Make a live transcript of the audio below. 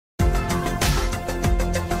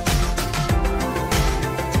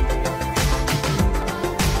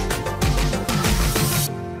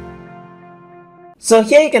So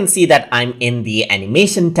here you can see that I'm in the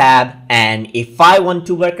animation tab, and if I want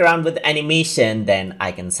to work around with animation, then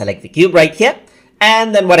I can select the cube right here.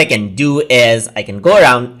 And then what I can do is I can go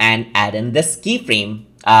around and add in this keyframe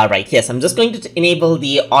right here. So I'm just going to enable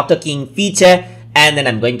the auto keying feature, and then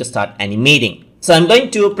I'm going to start animating. So I'm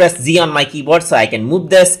going to press Z on my keyboard so I can move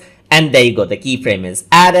this, and there you go, the keyframe is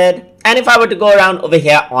added. And if I were to go around over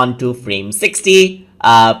here onto frame 60,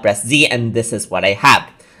 press Z, and this is what I have.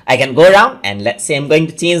 I can go around and let's say I'm going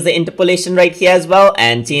to change the interpolation right here as well,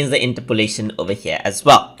 and change the interpolation over here as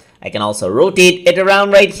well. I can also rotate it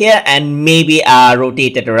around right here, and maybe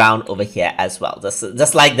rotate it around over here as well.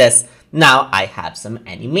 Just like this. Now I have some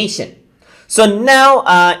animation. So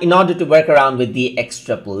now in order to work around with the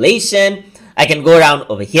extrapolation, I can go around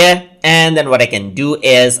over here, and then what I can do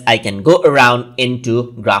is I can go around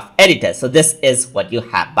into graph editor. So this is what you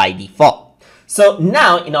have by default. So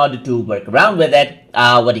now in order to work around with it,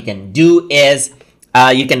 what you can do is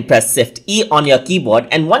you can press Shift E on your keyboard,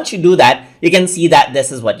 and once you do that, you can see that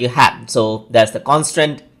this is what you have. So there's the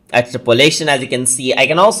constant extrapolation, as you can see. I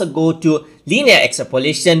can also go to linear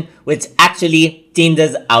extrapolation, which actually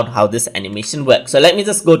changes out how this animation works. So let me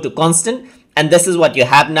just go to constant, and this is what you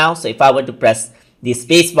have now. So if I were to press the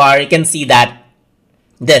space bar, you can see that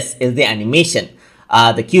this is the animation.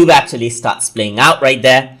 The cube actually starts playing out right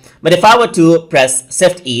there. But if I were to press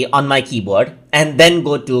Shift E on my keyboard and then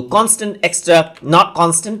go to not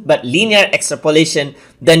constant, but linear extrapolation,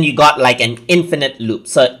 then you got like an infinite loop.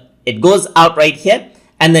 So it goes out right here,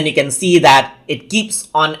 and then you can see that it keeps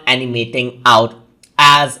on animating out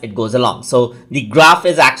as it goes along. So the graph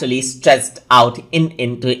is actually stretched out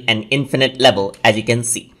into an infinite level, as you can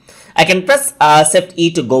see. I can press Shift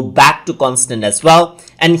E to go back to constant as well.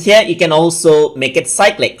 And here you can also make it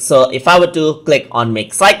cyclic. So if I were to click on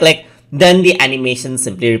make cyclic, then the animation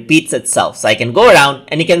simply repeats itself. So I can go around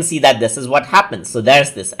and you can see that this is what happens. So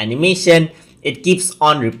there's this animation. It keeps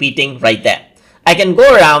on repeating right there. I can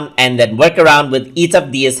go around and then work around with each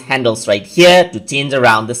of these handles right here to change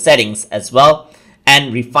around the settings as well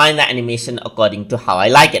and refine the animation according to how I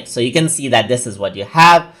like it. So you can see that this is what you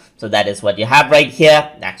have. So that is what you have right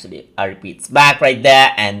here. Actually, it repeats back right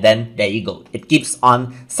there, and then there you go. It keeps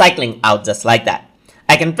on cycling out just like that.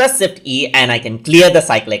 I can press Shift E and I can clear the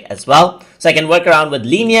cyclic as well. So I can work around with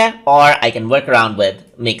linear, or I can work around with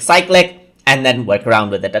make cyclic and then work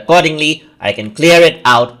around with it accordingly. I can clear it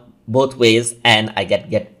out both ways, and I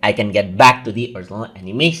can get back to the original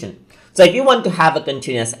animation. So if you want to have a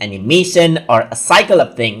continuous animation or a cycle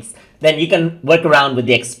of things, then you can work around with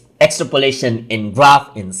the extrapolation in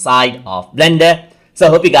graph inside of Blender. So I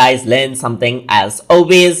hope you guys learned something as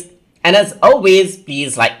always. And as always,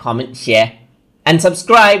 please like, comment, share, and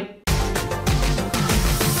subscribe.